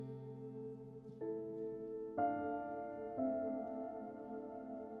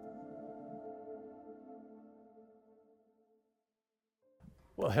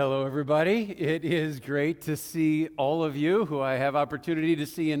Well, hello, everybody. It is great to see all of you who I have opportunity to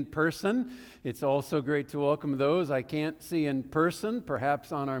see in person. It's also great to welcome those I can't see in person,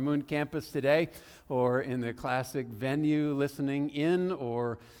 perhaps on our Moon campus today, or in the classic venue listening in,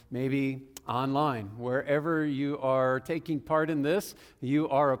 or maybe online. Wherever you are taking part in this, you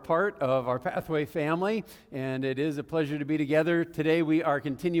are a part of our Pathway family, and it is a pleasure to be together. Today we are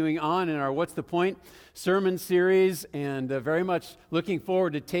continuing on in our What's the Point sermon series, and very much looking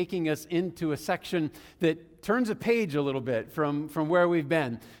forward to taking us into a section that turns a page a little bit from where we've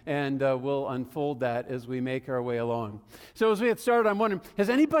been, and we'll unfold that as we make our way along. So as we get started, I'm wondering, has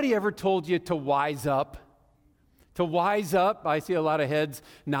anybody ever told you to wise up? To wise up? I see a lot of heads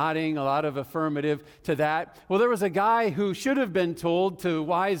nodding, a lot of affirmative to that. Well, there was a guy who should have been told to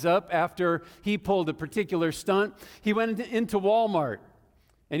wise up after he pulled a particular stunt. He went into Walmart.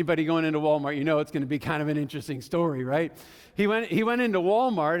 Anybody going into Walmart, you know it's going to be kind of an interesting story, right? He went into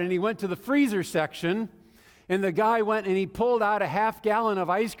Walmart and he went to the freezer section, and the guy went and he pulled out a half gallon of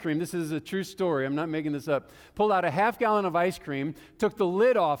ice cream. This is a true story. I'm not making this up. Pulled out a half gallon of ice cream, took the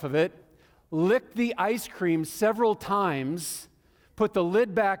lid off of it, licked the ice cream several times, put the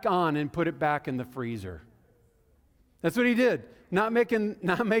lid back on, and put it back in the freezer. That's what he did. Not making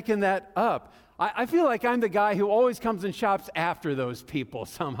that up. I feel like I'm the guy who always comes and shops after those people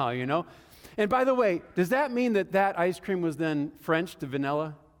somehow, you know? And by the way, does that mean that ice cream was then French to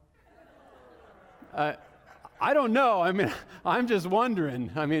vanilla? I don't know. I mean, I'm just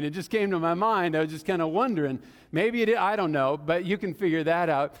wondering. I mean, it just came to my mind. I was just kind of wondering. Maybe it did. I don't know, but you can figure that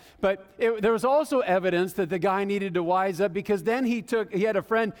out. But there was also evidence that the guy needed to wise up, because then he had a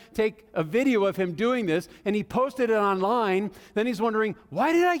friend take a video of him doing this, and he posted it online. Then he's wondering,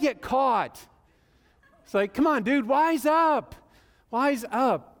 why did I get caught? It's like, come on, dude, wise up. Wise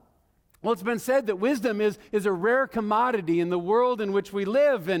up. Well, it's been said that wisdom is a rare commodity in the world in which we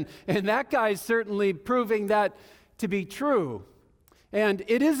live, and that guy's certainly proving that to be true. And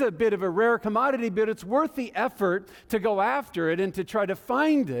it is a bit of a rare commodity, but it's worth the effort to go after it and to try to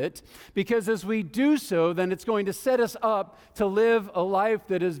find it, because as we do so, then it's going to set us up to live a life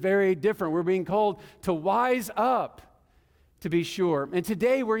that is very different. We're being called to wise up, to be sure. And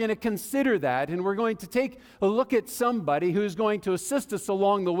today we're going to consider that, and we're going to take a look at somebody who's going to assist us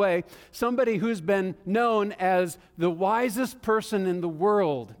along the way, somebody who's been known as the wisest person in the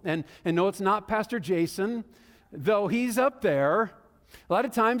world. And no, it's not Pastor Jason, though he's up there. A lot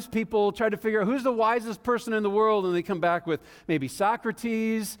of times people try to figure out who's the wisest person in the world, and they come back with maybe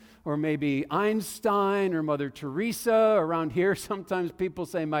Socrates, or maybe Einstein, or Mother Teresa. Around here, sometimes people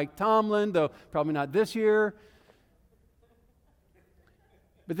say Mike Tomlin, though probably not this year.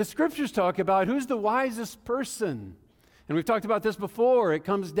 But the scriptures talk about who's the wisest person. And we've talked about this before. It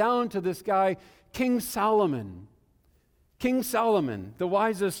comes down to this guy, King Solomon. King Solomon, the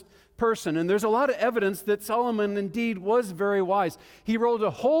wisest person. And there's a lot of evidence that Solomon indeed was very wise. He wrote a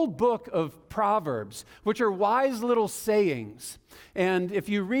whole book of Proverbs, which are wise little sayings. And if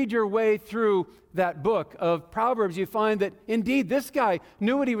you read your way through that book of Proverbs, you find that indeed this guy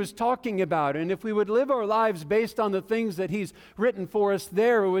knew what he was talking about. And if we would live our lives based on the things that he's written for us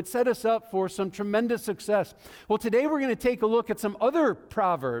there, it would set us up for some tremendous success. Well, today we're going to take a look at some other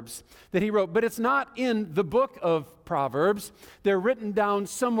Proverbs that he wrote, but it's not in the book of Proverbs. They're written down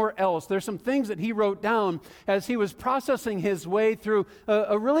somewhere else. There's some things that he wrote down as he was processing his way through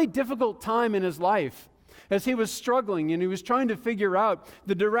a really difficult time in his life. As he was struggling and he was trying to figure out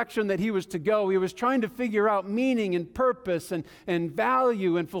the direction that he was to go, he was trying to figure out meaning and purpose and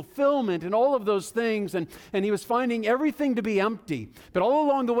value and fulfillment and all of those things, and he was finding everything to be empty. But all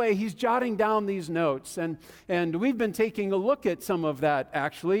along the way, he's jotting down these notes, and we've been taking a look at some of that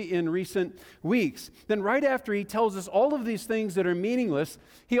actually in recent weeks. Then right after he tells us all of these things that are meaningless,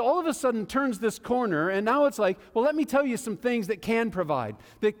 he all of a sudden turns this corner, and now it's like, well, let me tell you some things that can provide,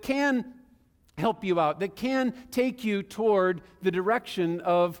 that can help you out, that can take you toward the direction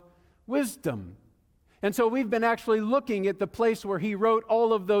of wisdom. And so we've been actually looking at the place where he wrote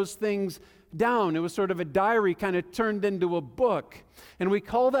all of those things down. It was sort of a diary kind of turned into a book. And we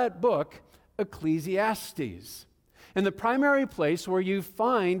call that book Ecclesiastes. And the primary place where you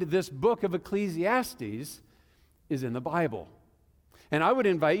find this book of Ecclesiastes is in the Bible. And I would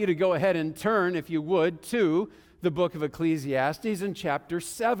invite you to go ahead and turn, if you would, to the book of Ecclesiastes in chapter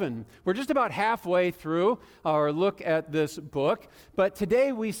 7. We're just about halfway through our look at this book, but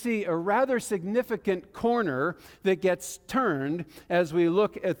today we see a rather significant corner that gets turned as we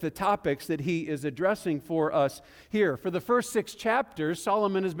look at the topics that he is addressing for us here. For the first 6 chapters,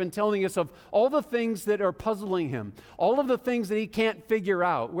 Solomon has been telling us of all the things that are puzzling him, all of the things that he can't figure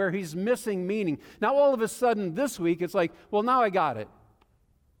out, where he's missing meaning. Now all of a sudden this week it's like, well, now I got it.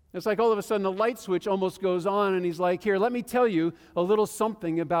 It's like all of a sudden the light switch almost goes on, and he's like, here, let me tell you a little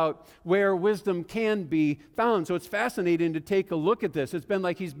something about where wisdom can be found. So it's fascinating to take a look at this. It's been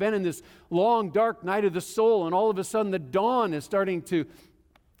like he's been in this long, dark night of the soul, and all of a sudden the dawn is starting to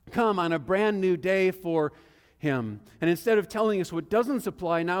come on a brand new day for him. And instead of telling us what doesn't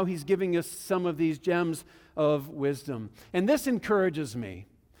supply, now he's giving us some of these gems of wisdom. And this encourages me,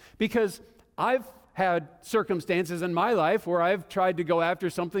 because I've had circumstances in my life where I've tried to go after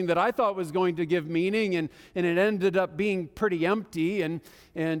something that I thought was going to give meaning, and it ended up being pretty empty. And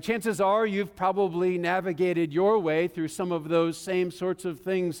chances are you've probably navigated your way through some of those same sorts of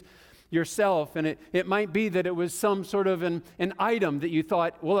things yourself. And it might be that it was some sort of an item that you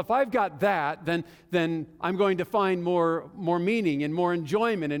thought, well, if I've got that, then I'm going to find more meaning and more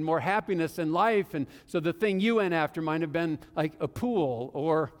enjoyment and more happiness in life. And so the thing you went after might have been like a pool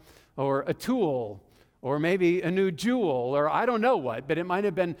or a tool, or maybe a new jewel, or I don't know what, but it might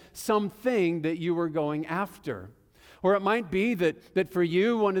have been something that you were going after. Or it might be that for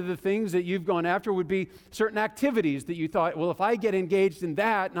you, one of the things that you've gone after would be certain activities that you thought, well, if I get engaged in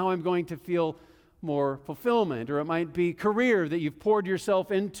that, now I'm going to feel more fulfillment. Or it might be career that you've poured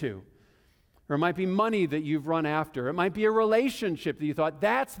yourself into. Or it might be money that you've run after. It might be a relationship that you thought,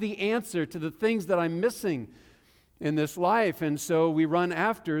 that's the answer to the things that I'm missing in this life. And so we run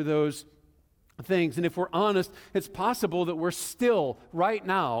after those things. And if we're honest, it's possible that we're still, right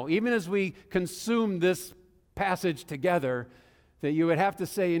now, even as we consume this passage together, that you would have to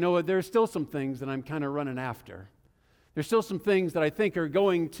say, you know what, there's still some things that I'm kind of running after. There's still some things that I think are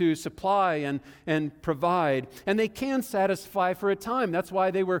going to supply and provide, and they can satisfy for a time. That's why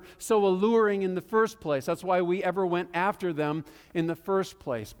they were so alluring in the first place. That's why we ever went after them in the first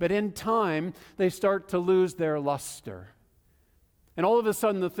place. But in time, they start to lose their luster. And all of a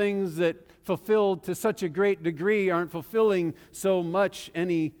sudden, the things that fulfilled to such a great degree aren't fulfilling so much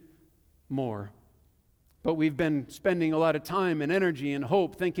anymore. But we've been spending a lot of time and energy and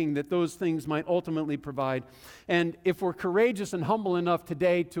hope thinking that those things might ultimately provide. And if we're courageous and humble enough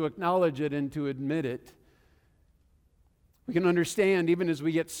today to acknowledge it and to admit it, we can understand, even as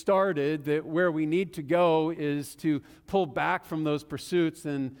we get started, that where we need to go is to pull back from those pursuits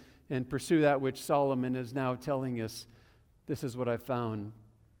and pursue that which Solomon is now telling us, this is what I found,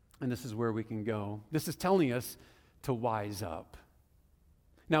 and this is where we can go. This is telling us to wise up.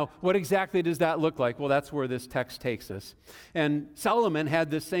 Now, what exactly does that look like? Well, that's where this text takes us. And Solomon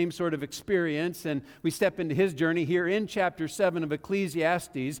had this same sort of experience, and we step into his journey here in chapter 7 of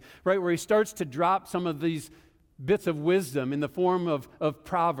Ecclesiastes, right where he starts to drop some of these bits of wisdom in the form of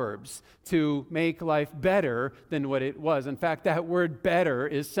proverbs to make life better than what it was. In fact, that word better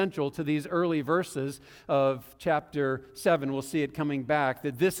is central to these early verses of chapter 7. We'll see it coming back,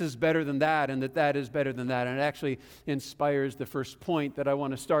 that this is better than that and that is better than that. And it actually inspires the first point that I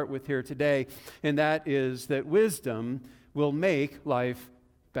want to start with here today, and that is that wisdom will make life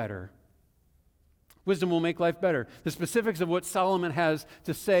better. Wisdom will make life better. The specifics of what Solomon has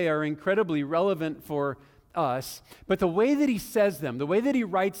to say are incredibly relevant for us, but the way that he says them, the way that he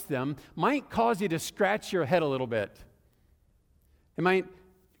writes them, might cause you to scratch your head a little bit. It might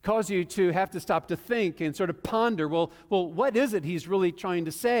cause you to have to stop to think and sort of ponder, well, what is it he's really trying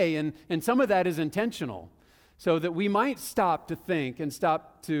to say? And some of that is intentional, so that we might stop to think and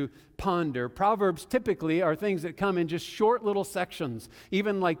stop to ponder. Proverbs typically are things that come in just short little sections,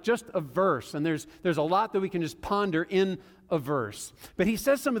 even like just a verse, and there's a lot that we can just ponder in a verse. But he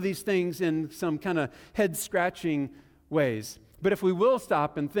says some of these things in some kind of head-scratching ways. But if we will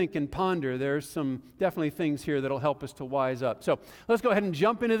stop and think and ponder, there's some definitely things here that'll help us to wise up. So let's go ahead and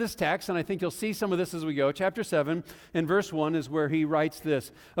jump into this text, and I think you'll see some of this as we go. Chapter 7 and verse 1 is where he writes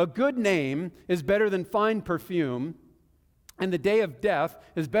this: "A good name is better than fine perfume, and the day of death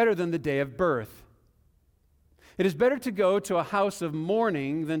is better than the day of birth. It is better to go to a house of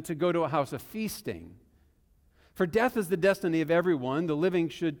mourning than to go to a house of feasting. For death is the destiny of everyone. The living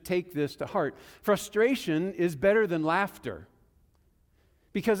should take this to heart. Frustration is better than laughter,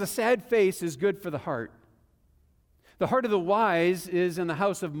 because a sad face is good for the heart. The heart of the wise is in the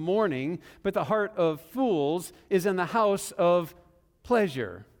house of mourning, but the heart of fools is in the house of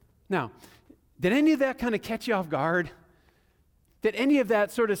pleasure." Now, did any of that kind of catch you off guard? Did any of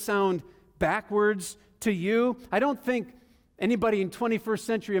that sort of sound backwards to you? I don't think anybody in 21st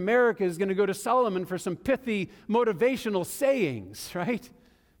century America is going to go to Solomon for some pithy motivational sayings, right?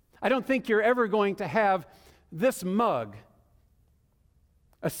 I don't think you're ever going to have this mug: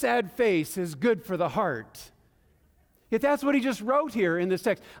 "A sad face is good for the heart." Yet that's what he just wrote here in this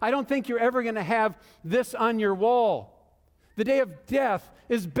text. I don't think you're ever going to have this on your wall: "The day of death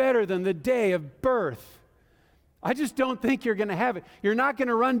is better than the day of birth." I just don't think you're going to have it. You're not going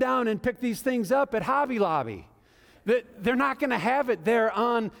to run down and pick these things up at Hobby Lobby. They're not going to have it there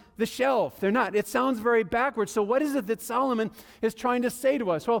on the shelf. They're not. It sounds very backwards. So what is it that Solomon is trying to say to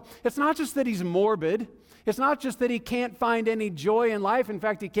us? Well, it's not just that he's morbid. It's not just that he can't find any joy in life. In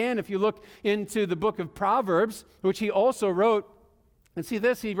fact, he can if you look into the book of Proverbs, which he also wrote. And see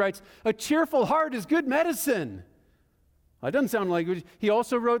this, he writes, a cheerful heart is good medicine. Well, it doesn't sound like it. He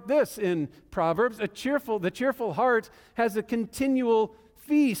also wrote this in Proverbs, the cheerful heart has a continual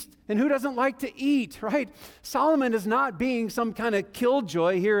feast. And who doesn't like to eat, right? Solomon is not being some kind of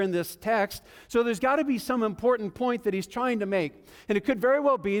killjoy here in this text. So there's got to be some important point that he's trying to make. And it could very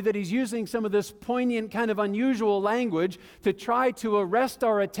well be that he's using some of this poignant kind of unusual language to try to arrest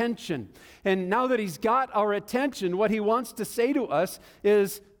our attention. And now that he's got our attention, what he wants to say to us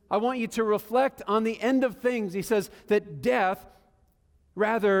is, I want you to reflect on the end of things. He says that death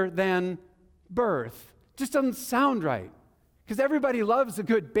rather than birth just doesn't sound right. Because everybody loves a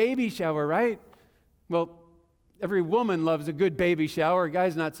good baby shower, right? Well, every woman loves a good baby shower. A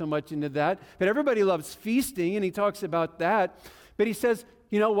guy's not so much into that. But everybody loves feasting, and he talks about that. But he says,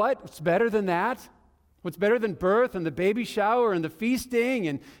 you know what? What's better than that? What's better than birth and the baby shower and the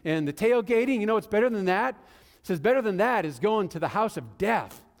feasting and the tailgating? You know what's better than that? He says, better than that is going to the house of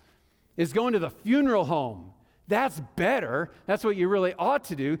death, is going to the funeral home. That's better. That's what you really ought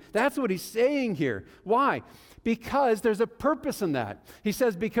to do. That's what he's saying here. Why? Because there's a purpose in that. He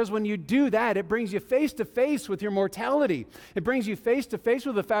says, because when you do that, it brings you face to face with your mortality. It brings you face to face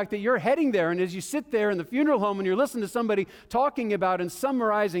with the fact that you're heading there. And as you sit there in the funeral home and you're listening to somebody talking about and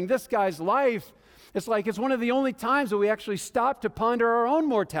summarizing this guy's life, it's like it's one of the only times that we actually stop to ponder our own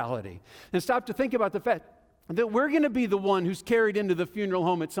mortality and stop to think about the fact that we're going to be the one who's carried into the funeral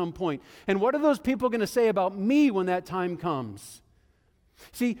home at some point. And what are those people going to say about me when that time comes?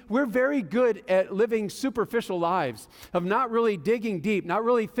 See, we're very good at living superficial lives, of not really digging deep, not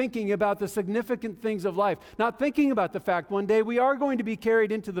really thinking about the significant things of life, not thinking about the fact one day we are going to be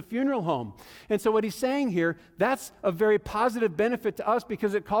carried into the funeral home. And so what he's saying here, that's a very positive benefit to us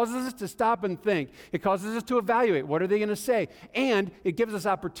because it causes us to stop and think. It causes us to evaluate, what are they going to say? And it gives us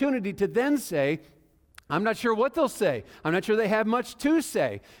opportunity to then say, I'm not sure what they'll say. I'm not sure they have much to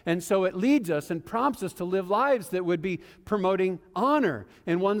say. And so it leads us and prompts us to live lives that would be promoting honor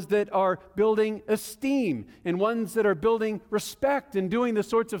and ones that are building esteem and ones that are building respect and doing the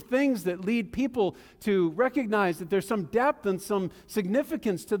sorts of things that lead people to recognize that there's some depth and some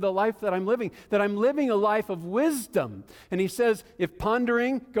significance to the life that I'm living a life of wisdom. And he says, if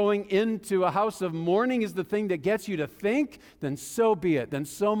pondering, going into a house of mourning is the thing that gets you to think, then so be it. Then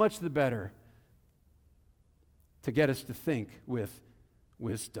so much the better. To get us to think with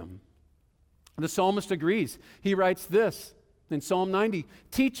wisdom. The psalmist agrees. He writes this in Psalm 90,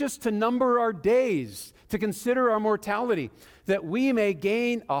 teach us to number our days, to consider our mortality, that we may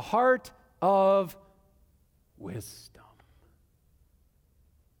gain a heart of wisdom.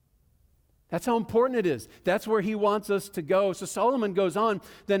 That's how important it is. That's where he wants us to go. So Solomon goes on,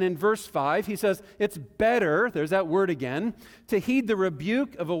 then in verse 5, he says, it's better, there's that word again, to heed the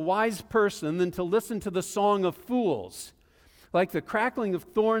rebuke of a wise person than to listen to the song of fools. Like the crackling of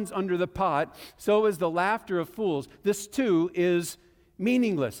thorns under the pot, so is the laughter of fools. This too is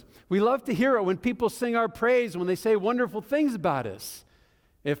meaningless. We love to hear it when people sing our praise, when they say wonderful things about us.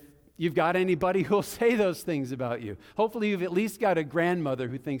 If you've got anybody who'll say those things about you. Hopefully you've at least got a grandmother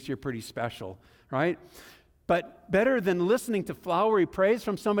who thinks you're pretty special, right? But better than listening to flowery praise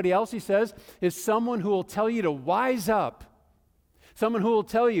from somebody else, he says, is someone who will tell you to wise up. Someone who will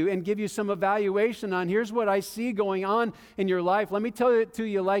tell you and give you some evaluation on, here's what I see going on in your life. Let me tell it to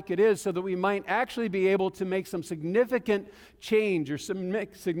you like it is so that we might actually be able to make some significant change or some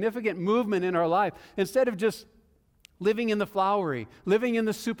significant movement in our life instead of just living in the flowery, living in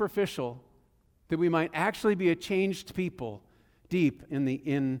the superficial, that we might actually be a changed people deep in the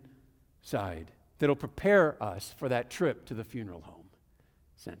inside that'll prepare us for that trip to the funeral home,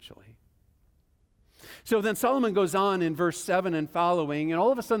 essentially. So then Solomon goes on in verse 7 and following, and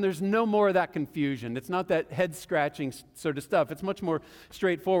all of a sudden there's no more of that confusion. It's not that head-scratching sort of stuff. It's much more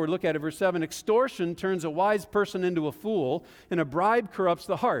straightforward. Look at it, verse 7. Extortion turns a wise person into a fool, and a bribe corrupts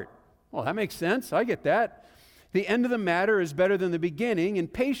the heart. Well, that makes sense. I get that. The end of the matter is better than the beginning,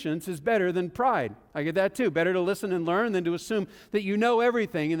 and patience is better than pride. I get that too. Better to listen and learn than to assume that you know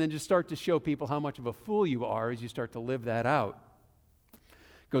everything and then just start to show people how much of a fool you are as you start to live that out.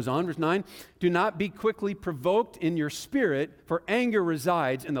 Goes on, verse 9. Do not be quickly provoked in your spirit, for anger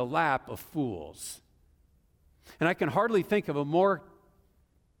resides in the lap of fools. And I can hardly think of a more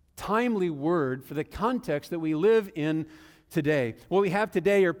timely word for the context that we live in today? What we have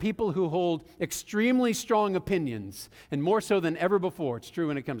today are people who hold extremely strong opinions, and more so than ever before. It's true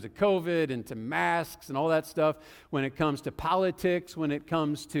when it comes to COVID and to masks and all that stuff, when it comes to politics, when it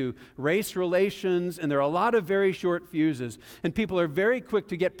comes to race relations, and there are a lot of very short fuses, and people are very quick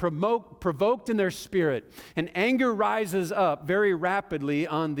to get provoked in their spirit, and anger rises up very rapidly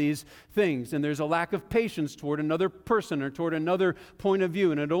on these things, and there's a lack of patience toward another person or toward another point of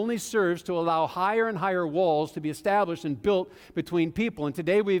view, and it only serves to allow higher and higher walls to be established and built between people. And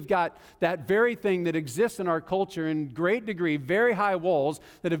today we've got that very thing that exists in our culture in great degree, very high walls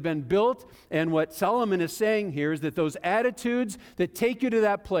that have been built. And what Solomon is saying here is that those attitudes that take you to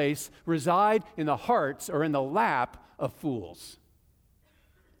that place reside in the hearts or in the lap of fools.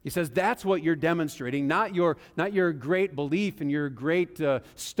 He says that's what you're demonstrating, not your great belief and your great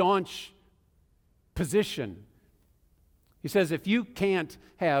staunch position. He says if you can't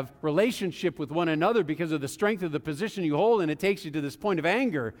have relationship with one another because of the strength of the position you hold and it takes you to this point of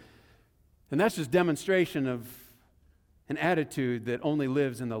anger, then that's just demonstration of an attitude that only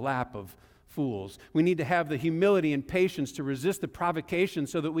lives in the lap of fools. We need to have the humility and patience to resist the provocation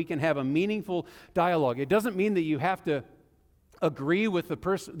so that we can have a meaningful dialogue. It doesn't mean that you have to agree with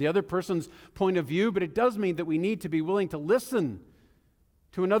the other person's point of view, but it does mean that we need to be willing to listen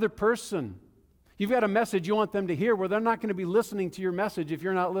to another person. You've got a message you want them to hear, well, they're not going to be listening to your message if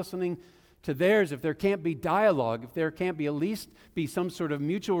you're not listening to theirs, if there can't be dialogue, if there can't be at least be some sort of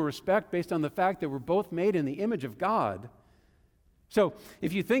mutual respect based on the fact that we're both made in the image of God. So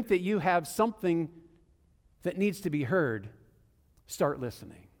if you think that you have something that needs to be heard, start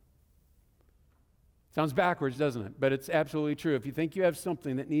listening. Sounds backwards, doesn't it? But it's absolutely true. If you think you have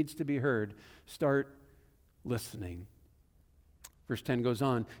something that needs to be heard, start listening. Verse 10 goes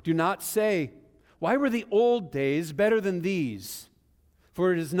on, do not say, why were the old days better than these?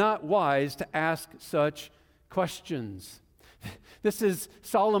 For it is not wise to ask such questions. This is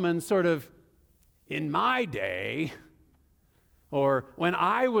Solomon's sort of, in my day, or when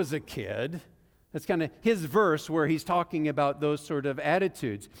I was a kid. That's kind of his verse where he's talking about those sort of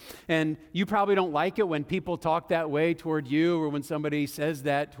attitudes. And you probably don't like it when people talk that way toward you or when somebody says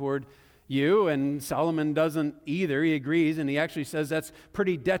that toward you, and Solomon doesn't either. He agrees, and he actually says that's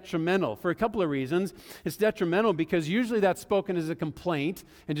pretty detrimental for a couple of reasons. It's detrimental because usually that's spoken as a complaint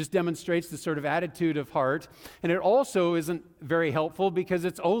and just demonstrates the sort of attitude of heart. And it also isn't very helpful because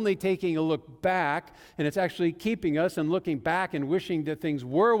it's only taking a look back, and it's actually keeping us and looking back and wishing that things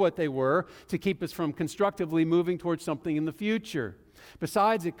were what they were to keep us from constructively moving towards something in the future.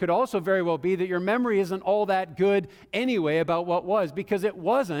 Besides, it could also very well be that your memory isn't all that good anyway about what was, because it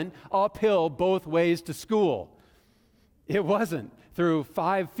wasn't uphill both ways to school. It wasn't through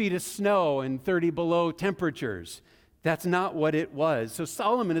 5 feet of snow and 30 below temperatures. That's not what it was. So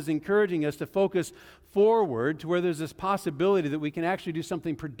Solomon is encouraging us to focus forward to where there's this possibility that we can actually do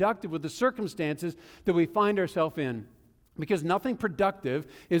something productive with the circumstances that we find ourselves in. Because nothing productive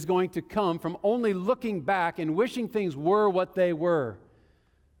is going to come from only looking back and wishing things were what they were.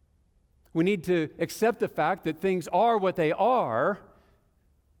 We need to accept the fact that things are what they are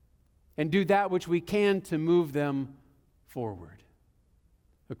and do that which we can to move them forward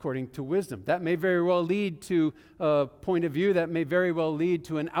according to wisdom. That may very well lead to a point of view, that may very well lead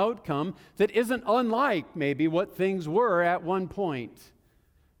to an outcome that isn't unlike maybe what things were at one point.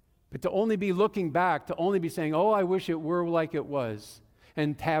 But to only be looking back, to only be saying, oh, I wish it were like it was,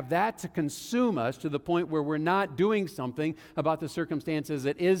 and have that to consume us to the point where we're not doing something about the circumstances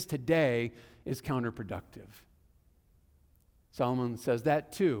that is today is counterproductive. Solomon says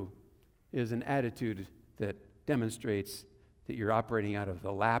that too is an attitude that demonstrates that you're operating out of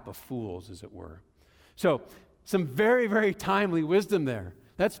the lap of fools, as it were. So, some very, very timely wisdom there.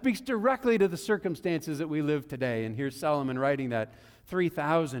 That speaks directly to the circumstances that we live today. And here's Solomon writing that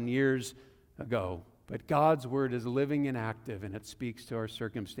 3,000 years ago. But God's word is living and active, and it speaks to our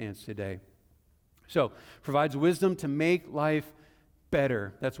circumstance today. So, provides wisdom to make life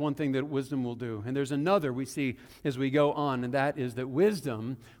better. That's one thing that wisdom will do. And there's another we see as we go on, and that is that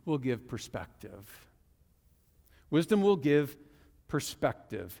wisdom will give perspective. Wisdom will give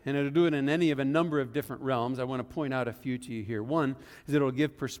perspective, and it'll do it in any of a number of different realms. I want to point out a few to you here. One is it'll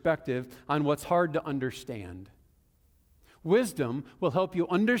give perspective on what's hard to understand. Wisdom will help you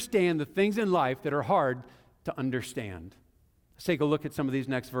understand the things in life that are hard to understand. Let's take a look at some of these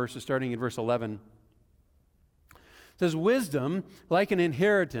next verses, starting in verse 11. It says, wisdom, like an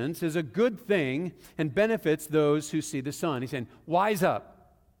inheritance, is a good thing and benefits those who see the sun. He's saying, wise up.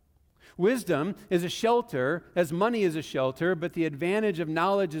 Wisdom is a shelter, as money is a shelter, but the advantage of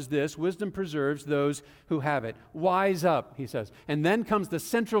knowledge is this: wisdom preserves those who have it. Wise up, he says. And then comes the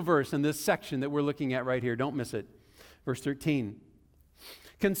central verse in this section that we're looking at right here. Don't miss it. Verse 13.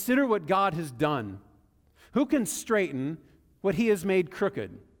 Consider what God has done. Who can straighten what he has made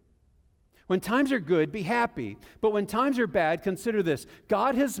crooked? When times are good, be happy. But when times are bad, consider this.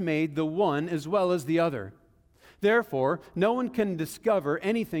 God has made the one as well as the other. Therefore, no one can discover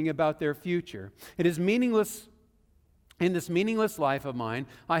anything about their future. It is meaningless. In this meaningless life of mine,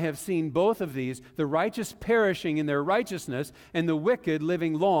 I have seen both of these, the righteous perishing in their righteousness and the wicked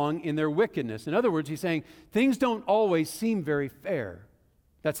living long in their wickedness. In other words, he's saying things don't always seem very fair.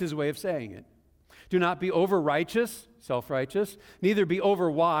 That's his way of saying it. Do not be over-righteous, self-righteous, neither be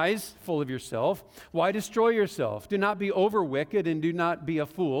over-wise, full of yourself. Why destroy yourself? Do not be over-wicked and do not be a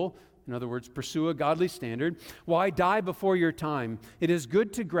fool. In other words, pursue a godly standard. Why die before your time? It is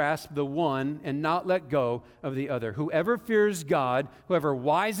good to grasp the one and not let go of the other. Whoever fears God, whoever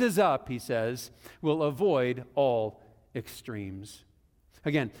wises up, he says, will avoid all extremes.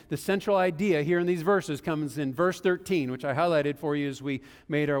 Again, the central idea here in these verses comes in verse 13, which I highlighted for you as we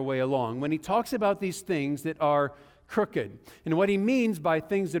made our way along. When he talks about these things that are crooked, and what he means by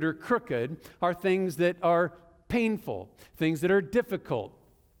things that are crooked are things that are painful, things that are difficult,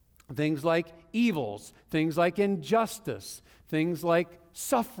 things like evils, things like injustice, things like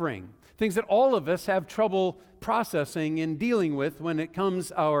suffering, things that all of us have trouble processing and dealing with when it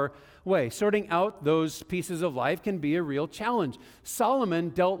comes our way. Sorting out those pieces of life can be a real challenge. Solomon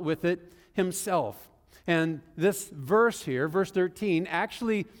dealt with it himself. And this verse here, verse 13,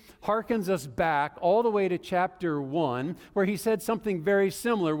 actually harkens us back all the way to chapter 1, where he said something very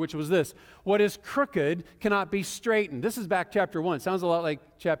similar, which was this: what is crooked cannot be straightened. This is back chapter 1. Sounds a lot like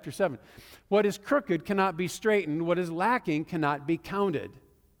chapter 7. What is crooked cannot be straightened. What is lacking cannot be counted.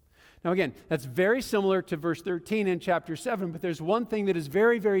 Now again, that's very similar to verse 13 in chapter 7, but there's one thing that is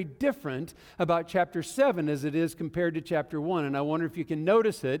very, very different about chapter 7 as it is compared to chapter 1, and I wonder if you can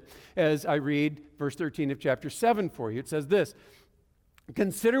notice it as I read verse 13 of chapter 7 for you. It says this: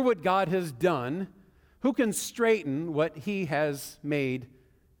 consider what God has done. Who can straighten what he has made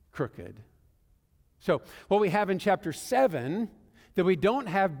crooked? So what we have in chapter 7 that we don't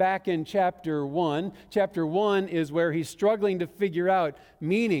have back in chapter 1. Chapter 1 is where he's struggling to figure out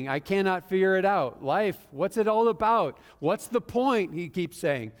meaning. I cannot figure it out. Life, what's it all about? What's the point, he keeps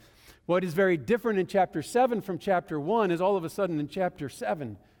saying. What is very different in chapter 7 from chapter 1 is all of a sudden in chapter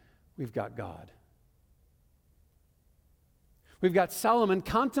 7, we've got God. We've got Solomon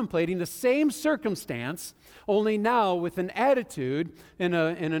contemplating the same circumstance, only now with an attitude and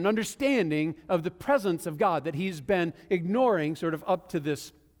an understanding of the presence of God that he's been ignoring sort of up to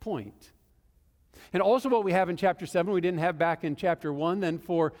this point. And also what we have in chapter 7, we didn't have back in chapter 1, then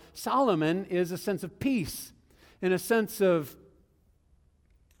for Solomon is a sense of peace and a sense of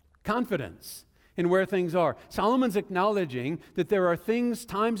confidence in where things are. Solomon's acknowledging that there are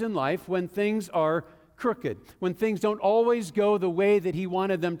times in life when things are crooked, when things don't always go the way that he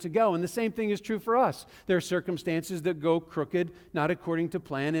wanted them to go. And the same thing is true for us. There are circumstances that go crooked, not according to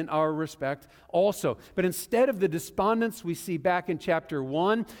plan in our respect also. But instead of the despondence we see back in chapter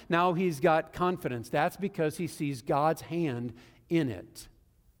 1, now he's got confidence. That's because he sees God's hand in it.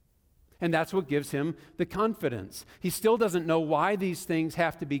 And that's what gives him the confidence. He still doesn't know why these things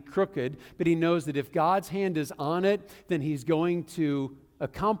have to be crooked, but he knows that if God's hand is on it, then he's going to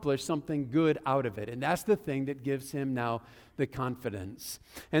accomplish something good out of it. And that's the thing that gives him now the confidence.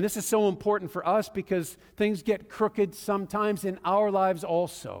 And this is so important for us because things get crooked sometimes in our lives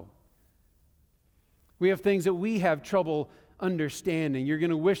also. We have things that we have trouble understanding. You're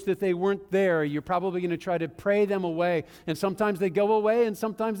going to wish that they weren't there. You're probably going to try to pray them away. And sometimes they go away and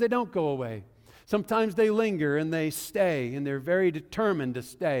sometimes they don't go away. Sometimes they linger and they stay, and they're very determined to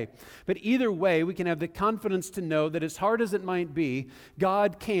stay. But either way, we can have the confidence to know that as hard as it might be,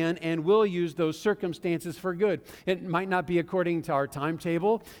 God can and will use those circumstances for good. It might not be according to our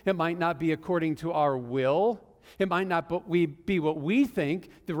timetable. It might not be according to our will. It might not be what we think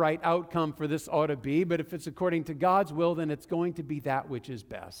the right outcome for this ought to be, but if it's according to God's will, then it's going to be that which is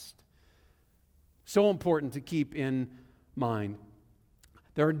best. So important to keep in mind.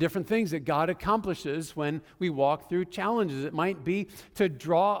 There are different things that God accomplishes when we walk through challenges. It might be to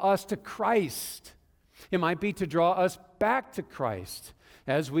draw us to Christ. It might be to draw us back to Christ.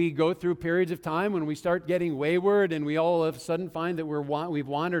 As we go through periods of time when we start getting wayward and we all of a sudden find that we've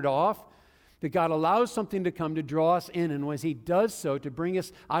wandered off, that God allows something to come to draw us in. And as he does so, to bring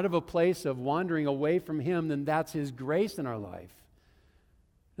us out of a place of wandering away from him, then that's his grace in our life.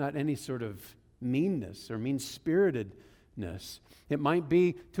 Not any sort of meanness or mean-spiritedness It might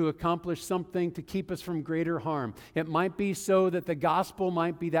be to accomplish something to keep us from greater harm. It might be so that the gospel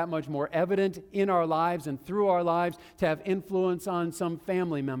might be that much more evident in our lives and through our lives to have influence on some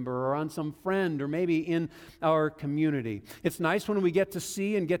family member or on some friend or maybe in our community. It's nice when we get to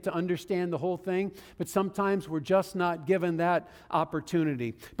see and get to understand the whole thing, but sometimes we're just not given that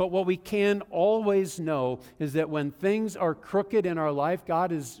opportunity. But what we can always know is that when things are crooked in our life,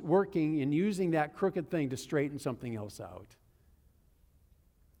 God is working and using that crooked thing to straighten something else out.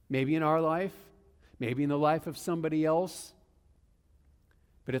 Maybe in our life, maybe in the life of somebody else,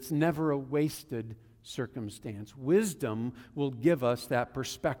 but it's never a wasted circumstance. Wisdom will give us that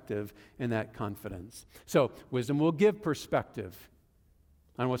perspective and that confidence. So, wisdom will give perspective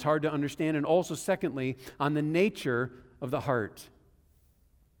on what's hard to understand, and also, secondly, on the nature of the heart.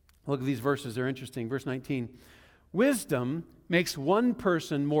 Look at these verses, they're interesting. Verse 19, wisdom makes one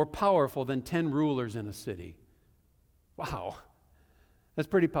person more powerful than 10 rulers in a city. Wow. That's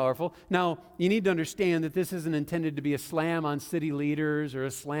pretty powerful. Now, you need to understand that this isn't intended to be a slam on city leaders or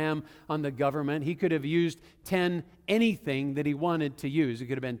a slam on the government. He could have used 10 anything that he wanted to use. It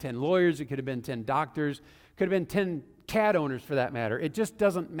could have been 10 lawyers. It could have been 10 doctors. It could have been 10 cat owners for that matter. It just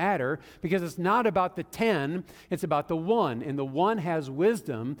doesn't matter because it's not about the 10. It's about the one. And the one has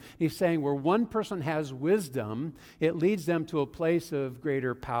wisdom. He's saying where one person has wisdom, it leads them to a place of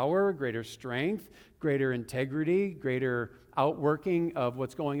greater power, greater strength, greater integrity, greater outworking of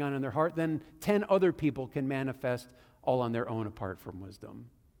what's going on in their heart, then 10 other people can manifest all on their own apart from wisdom.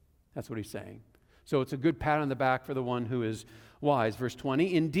 That's what he's saying. So it's a good pat on the back for the one who is wise. Verse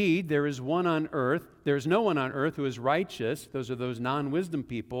 20, indeed, there is no one on earth who is righteous. Those are those non-wisdom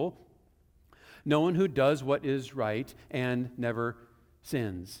people. No one who does what is right and never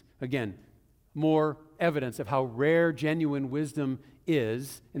sins. Again, more evidence of how rare genuine wisdom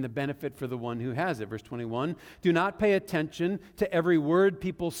is in the benefit for the one who has it. Verse 21, do not pay attention to every word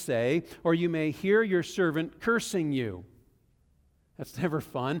people say, or you may hear your servant cursing you. That's never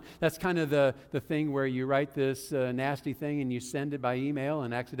fun. That's kind of the thing where you write this nasty thing and you send it by email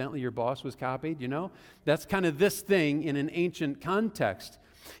and accidentally your boss was copied, you know? That's kind of this thing in an ancient context.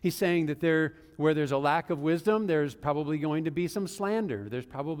 He's saying that where there's a lack of wisdom, there's probably going to be some slander. There's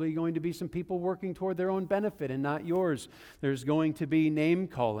probably going to be some people working toward their own benefit and not yours. There's going to be name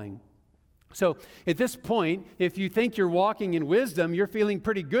calling. So at this point, if you think you're walking in wisdom, you're feeling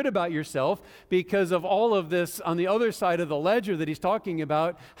pretty good about yourself because of all of this on the other side of the ledger that he's talking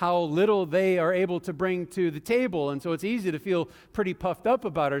about, how little they are able to bring to the table. And so it's easy to feel pretty puffed up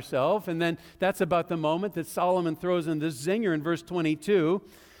about ourselves. And then that's about the moment that Solomon throws in this zinger in verse 22.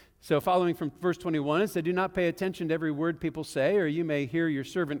 So following from verse 21, it said, do not pay attention to every word people say, or you may hear your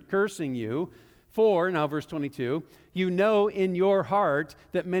servant cursing you. For, now verse 22, you know in your heart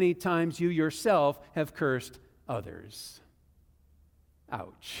that many times you yourself have cursed others.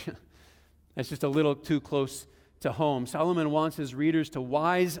 Ouch. That's just a little too close to home. Solomon wants his readers to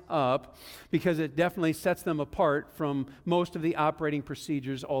wise up because it definitely sets them apart from most of the operating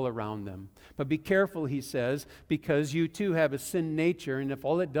procedures all around them. But be careful, he says, because you too have a sin nature, and if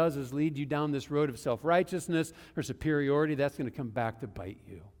all it does is lead you down this road of self-righteousness or superiority, that's going to come back to bite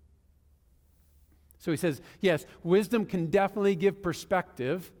you. So he says, yes, wisdom can definitely give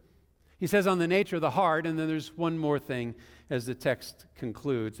perspective. He says on the nature of the heart, and then there's one more thing as the text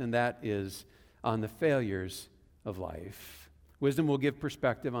concludes, and that is on the failures of life. Wisdom will give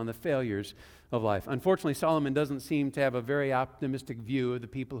perspective on the failures of life. Unfortunately, Solomon doesn't seem to have a very optimistic view of the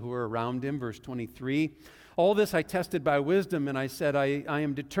people who are around him. Verse 23, all this I tested by wisdom, and I said, I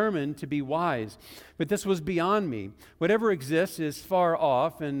am determined to be wise. But this was beyond me. Whatever exists is far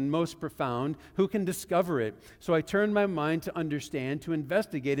off and most profound. Who can discover it? So I turned my mind to understand, to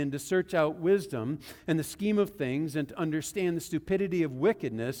investigate, and to search out wisdom and the scheme of things, and to understand the stupidity of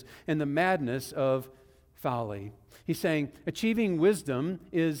wickedness and the madness of folly. He's saying achieving wisdom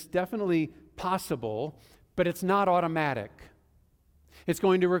is definitely possible, but it's not automatic. It's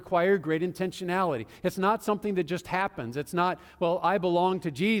going to require great intentionality. It's not something that just happens. It's not, well, I belong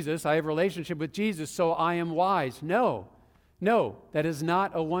to Jesus, I have a relationship with Jesus, so I am wise. No, that is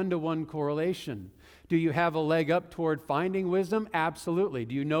not a one-to-one correlation. Do you have a leg up toward finding wisdom? Absolutely.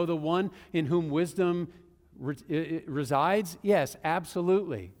 Do you know the one in whom wisdom resides? Yes,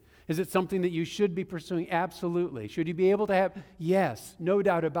 absolutely. Is it something that you should be pursuing? Absolutely. Should you be able to have? Yes, no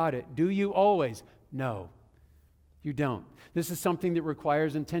doubt about it. Do you always? No, you don't. This is something that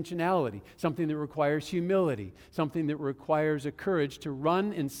requires intentionality, something that requires humility, something that requires a courage to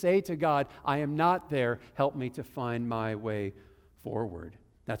run and say to God, I am not there. Help me to find my way forward.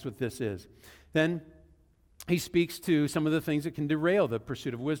 That's what this is. Then he speaks to some of the things that can derail the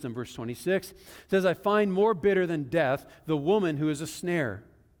pursuit of wisdom. Verse 26 says, I find more bitter than death the woman who is a snare,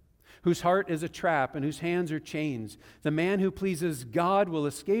 whose heart is a trap and whose hands are chains. The man who pleases God will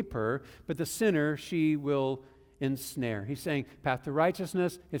escape her, but the sinner she will ensnare. He's saying path to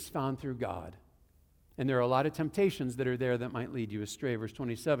righteousness is found through God. And there are a lot of temptations that are there that might lead you astray. Verse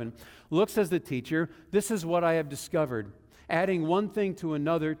 27, look, says the teacher, this is what I have discovered. Adding one thing to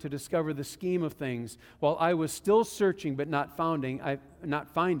another to discover the scheme of things. While I was still searching but not finding,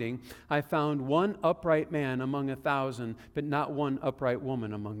 I found one upright man among 1,000, but not one upright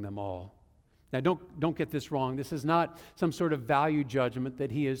woman among them all. Now, don't get this wrong. This is not some sort of value judgment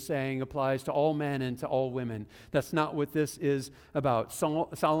that he is saying applies to all men and to all women. That's not what this is about.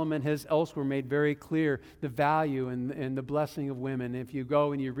 Solomon has elsewhere made very clear the value and the blessing of women. If you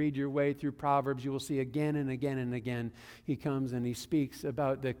go and you read your way through Proverbs, you will see again and again and again he comes and he speaks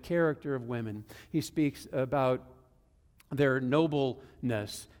about the character of women. He speaks about their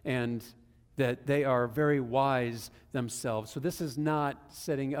nobleness and that they are very wise themselves. So this is not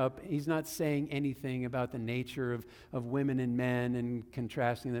setting up, he's not saying anything about the nature of women and men and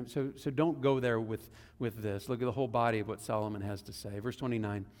contrasting them. So don't go there with this. Look at the whole body of what Solomon has to say. Verse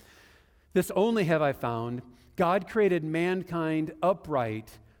 29, this only have I found, God created mankind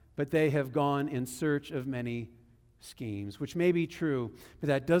upright, but they have gone in search of many schemes, which may be true, but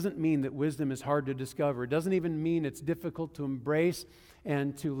that doesn't mean that wisdom is hard to discover. It doesn't even mean it's difficult to embrace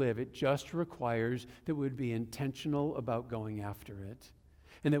and to live. It just requires that we would be intentional about going after it,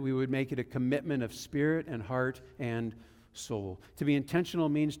 and that we would make it a commitment of spirit and heart and soul. To be intentional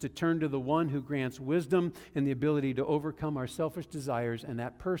means to turn to the one who grants wisdom and the ability to overcome our selfish desires, and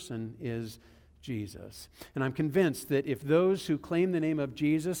that person is Jesus. And I'm convinced that if those who claim the name of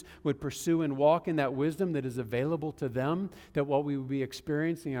Jesus would pursue and walk in that wisdom that is available to them, that what we would be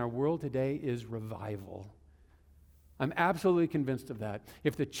experiencing in our world today is revival. I'm absolutely convinced of that.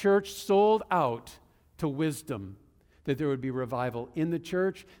 If the church sold out to wisdom, that there would be revival in the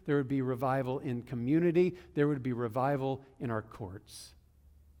church, there would be revival in community, there would be revival in our courts.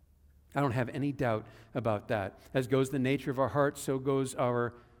 I don't have any doubt about that. As goes the nature of our hearts, so goes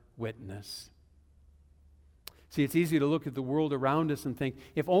our witness. See, it's easy to look at the world around us and think,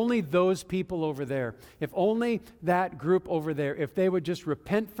 if only those people over there, if only that group over there, if they would just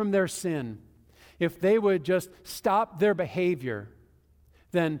repent from their sin, if they would just stop their behavior,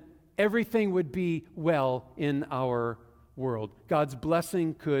 then everything would be well in our world. God's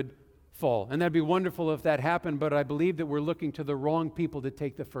blessing could fall. And that'd be wonderful if that happened, but I believe that we're looking to the wrong people to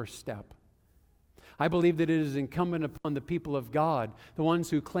take the first step. I believe that it is incumbent upon the people of God, the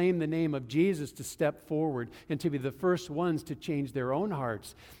ones who claim the name of Jesus, to step forward and to be the first ones to change their own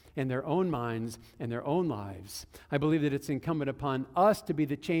hearts and their own minds and their own lives. I believe that it's incumbent upon us to be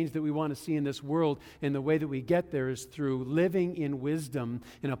the change that we want to see in this world, and the way that we get there is through living in wisdom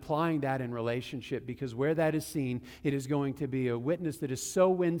and applying that in relationship, because where that is seen, it is going to be a witness that is so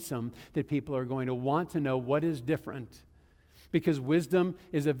winsome that people are going to want to know what is different. Because wisdom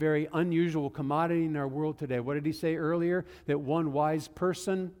is a very unusual commodity in our world today. What did he say earlier? That one wise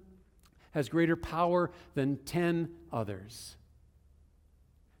person has greater power than 10 others.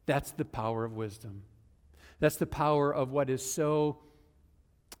 That's the power of wisdom. That's the power of what is so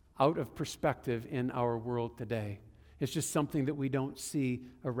out of perspective in our world today. It's just something that we don't see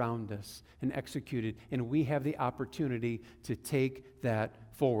around us and executed. And we have the opportunity to take that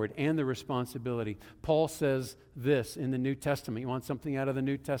forward and the responsibility. Paul says this in the New Testament. You want something out of the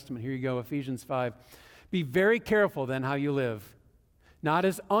New Testament? Here you go, Ephesians 5. Be very careful then how you live, not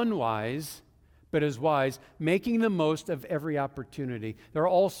as unwise, but as wise, making the most of every opportunity. There are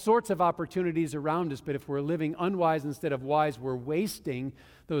all sorts of opportunities around us, but if we're living unwise instead of wise, we're wasting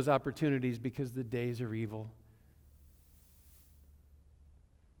those opportunities because the days are evil.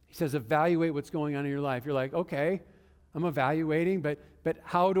 He says, evaluate what's going on in your life. You're like, okay, I'm evaluating, but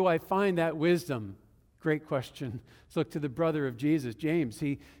how do I find that wisdom? Great question. Let's look to the brother of Jesus, James.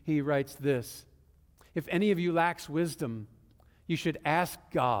 He writes this: if any of you lacks wisdom, you should ask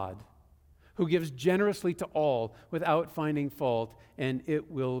God, who gives generously to all without finding fault, and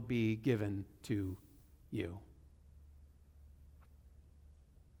it will be given to you.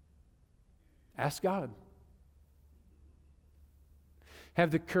 Ask God.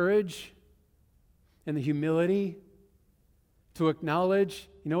 Have the courage and the humility to acknowledge,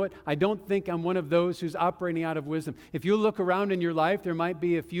 you know what, I don't think I'm one of those who's operating out of wisdom. If you look around in your life, there might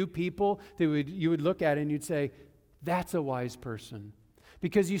be a few people that you would look at and you'd say, that's a wise person.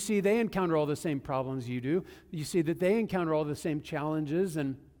 Because you see, they encounter all the same problems you do. You see that they encounter all the same challenges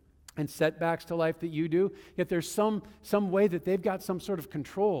and setbacks to life that you do. Yet there's some way that they've got some sort of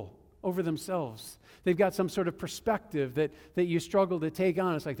control. over themselves. They've got some sort of perspective that you struggle to take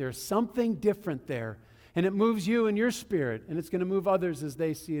on. It's like there's something different there. And it moves you in your spirit, and it's going to move others as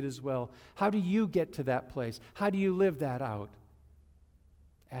they see it as well. How do you get to that place? How do you live that out?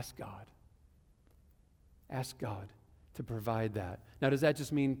 Ask God. Ask God to provide that. Now, does that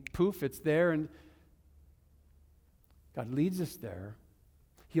just mean, poof, it's there, and God leads us there?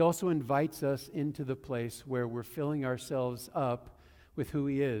 He also invites us into the place where we're filling ourselves up with who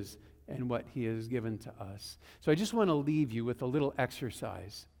He is and what He has given to us. So I just want to leave you with a little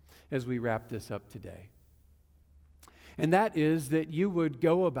exercise as we wrap this up today. And that is that you would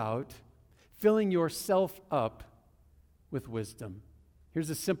go about filling yourself up with wisdom. Here's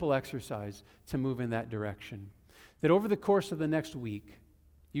a simple exercise to move in that direction. That over the course of the next week,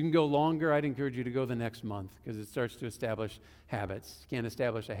 you can go longer. I'd encourage you to go the next month because it starts to establish habits. You can't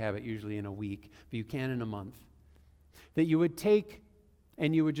establish a habit usually in a week, but you can in a month. That you would take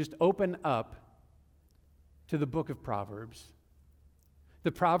and you would just open up to the book of Proverbs.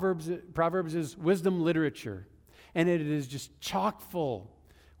 The Proverbs is wisdom literature, and it is just chock full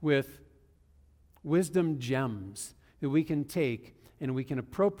with wisdom gems that we can take and we can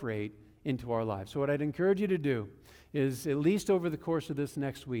appropriate into our lives. So what I'd encourage you to do is, at least over the course of this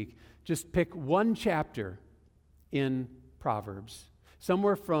next week, just pick one chapter in Proverbs,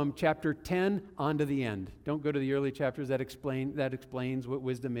 somewhere from chapter 10 on to the end. Don't go to the early chapters. That explains what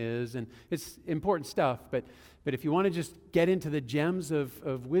wisdom is, and it's important stuff, but if you want to just get into the gems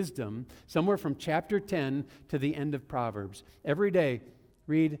of wisdom, somewhere from chapter 10 to the end of Proverbs. Every day,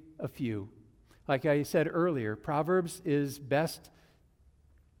 read a few. Like I said earlier, Proverbs is best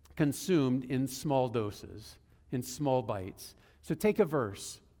consumed in small doses, in small bites. So take a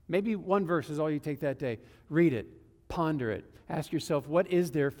verse. Maybe one verse is all you take that day. Read it. Ponder it. Ask yourself, what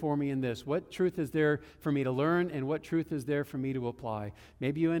is there for me in this? What truth is there for me to learn, and what truth is there for me to apply?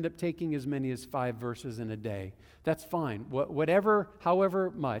 Maybe you end up taking as many as 5 verses in a day. That's fine. Whatever,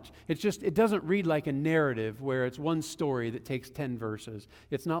 however much. It doesn't read like a narrative where it's one story that takes 10 verses.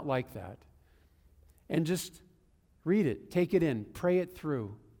 It's not like that. And just read it. Take it in. Pray it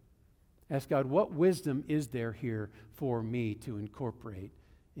through. Ask God, what wisdom is there here for me to incorporate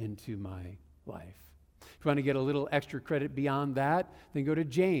into my life? If you want to get a little extra credit beyond that, then go to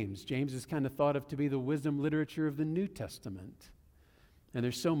James. James is kind of thought of to be the wisdom literature of the New Testament. And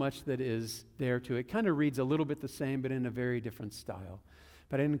there's so much that is there to it. It kind of reads a little bit the same, but in a very different style.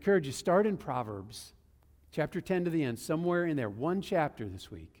 But I encourage you, start in Proverbs, chapter 10 to the end, somewhere in there, one chapter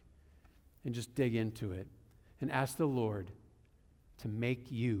this week, and just dig into it and ask the Lord to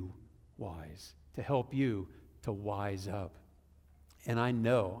make you wise, to help you to wise up. And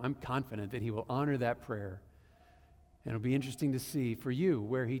I'm confident that He will honor that prayer. And it'll be interesting to see for you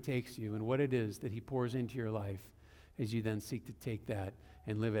where He takes you and what it is that He pours into your life as you then seek to take that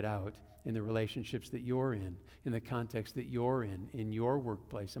and live it out in the relationships that you're in the context that you're in your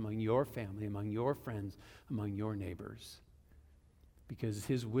workplace, among your family, among your friends, among your neighbors. Because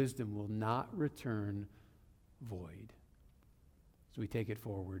His wisdom will not return void. As we take it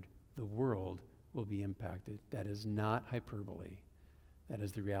forward, the world will be impacted. That is not hyperbole. That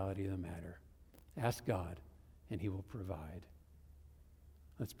is the reality of the matter. Ask God, and He will provide.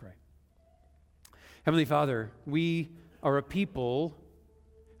 Let's pray. Heavenly Father, we are a people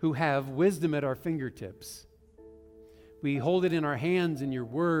who have wisdom at our fingertips. We hold it in our hands in your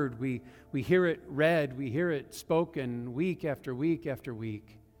word. We hear it read. We hear it spoken week after week after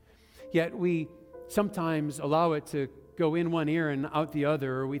week. Yet we sometimes allow it to go in one ear and out the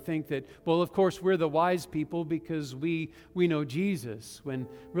other, or we think that, well, of course, we're the wise people because we know Jesus, when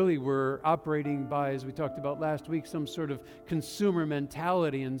really we're operating by, as we talked about last week, some sort of consumer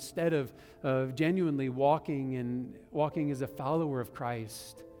mentality instead of genuinely walking as a follower of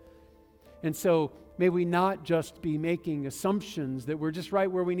Christ. And so may we not just be making assumptions that we're just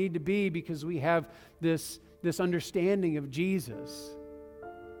right where we need to be because we have this understanding of Jesus.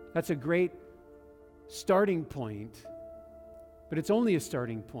 That's a great starting point. But it's only a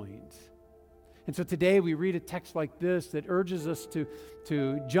starting point. And so today we read a text like this that urges us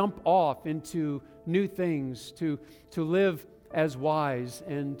to jump off into new things, to live as wise,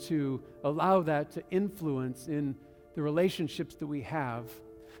 and to allow that to influence in the relationships that we have.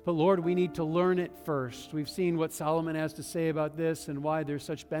 But Lord, we need to learn it first. We've seen what Solomon has to say about this and why there's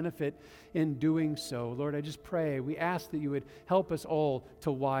such benefit in doing so. Lord, I just pray, we ask that you would help us all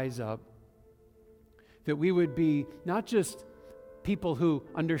to wise up. That we would be not just people who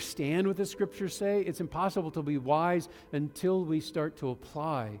understand what the Scriptures say. It's impossible to be wise until we start to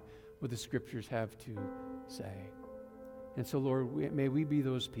apply what the Scriptures have to say. And so, Lord, may we be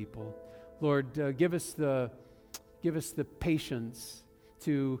those people. Lord, give us the patience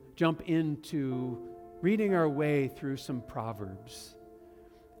to jump into reading our way through some Proverbs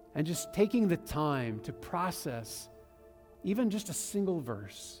and just taking the time to process even just a single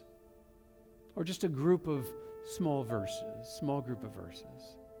verse or just a group of small group of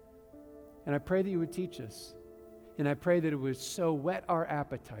verses. And I pray that you would teach us. And I pray that it would so whet our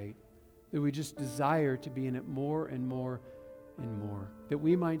appetite that we just desire to be in it more and more and more. That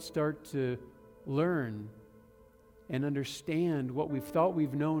we might start to learn and understand what we've thought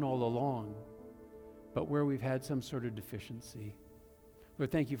we've known all along, but where we've had some sort of deficiency.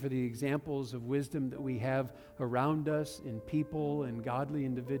 Lord, thank you for the examples of wisdom that we have around us in people and godly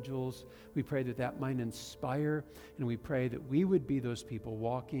individuals. We pray that that might inspire, and we pray that we would be those people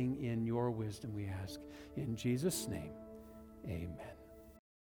walking in your wisdom, we ask. In Jesus' name, amen.